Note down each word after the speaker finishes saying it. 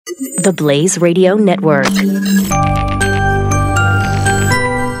The Blaze Radio Network.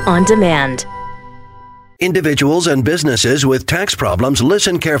 On demand. Individuals and businesses with tax problems,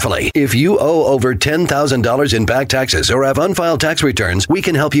 listen carefully. If you owe over $10,000 in back taxes or have unfiled tax returns, we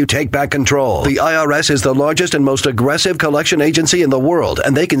can help you take back control. The IRS is the largest and most aggressive collection agency in the world,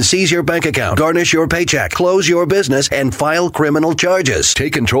 and they can seize your bank account, garnish your paycheck, close your business, and file criminal charges.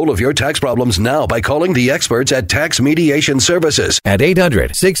 Take control of your tax problems now by calling the experts at Tax Mediation Services at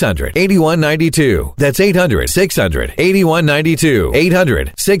 800-600-8192. That's 800-600-8192.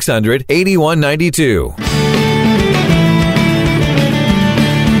 800-600-8192.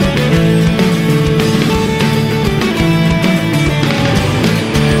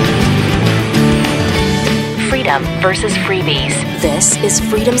 Freedom versus freebies. This is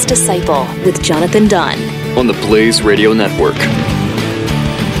Freedom's Disciple with Jonathan Dunn on the Blaze Radio Network.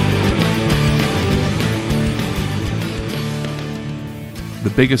 The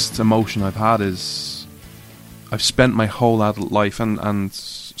biggest emotion I've had is I've spent my whole adult life and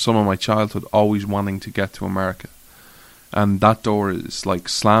some of my childhood always wanting to get to America. And that door is like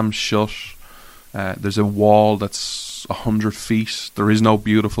slammed shut. There's a wall that's 100 feet. There is no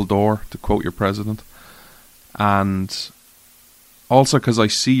beautiful door, to quote your president. And also because I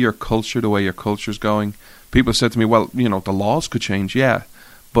see your culture, the way your culture's going. People have said to me, well, you know, the laws could change, yeah.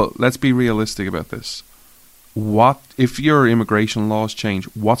 But let's be realistic about this. What if your immigration laws change?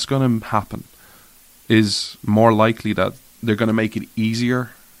 What's going to happen is more likely that they're going to make it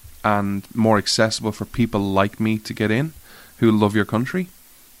easier and more accessible for people like me to get in who love your country?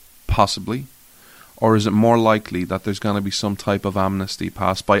 Possibly. Or is it more likely that there's going to be some type of amnesty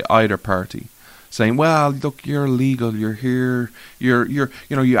passed by either party saying, well, look, you're illegal, you're here,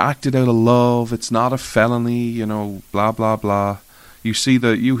 you acted out of love, it's not a felony, blah, blah, blah.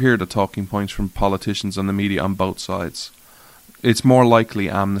 You hear the talking points from politicians and the media on both sides. It's more likely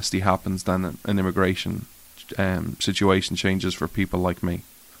amnesty happens than an immigration situation changes for people like me.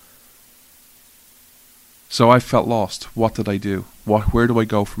 So I felt lost. What did I do? Where do I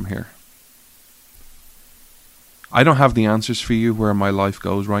go from here? I don't have the answers for you where my life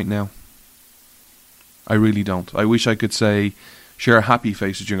goes right now. I really don't. I wish I could say, share a happy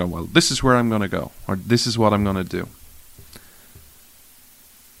face with you and go, well, this is where I'm going to go, or this is what I'm going to do.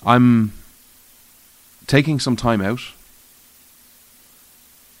 I'm taking some time out.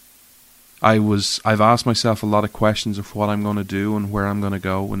 I've asked myself a lot of questions of what I'm going to do and where I'm going to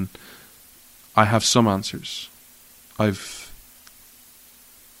go, and I have some answers. I've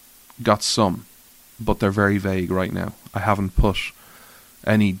got some, but they're very vague right now. I haven't put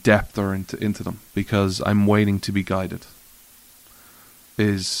any depth or into them because I'm waiting to be guided,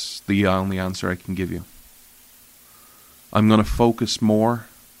 is the only answer I can give you. I'm going to focus more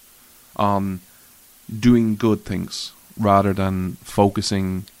on doing good things rather than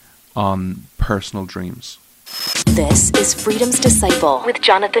focusing on personal dreams. This is Freedom's Disciple with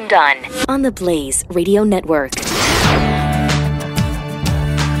Jonathan Dunn on the Blaze Radio Network.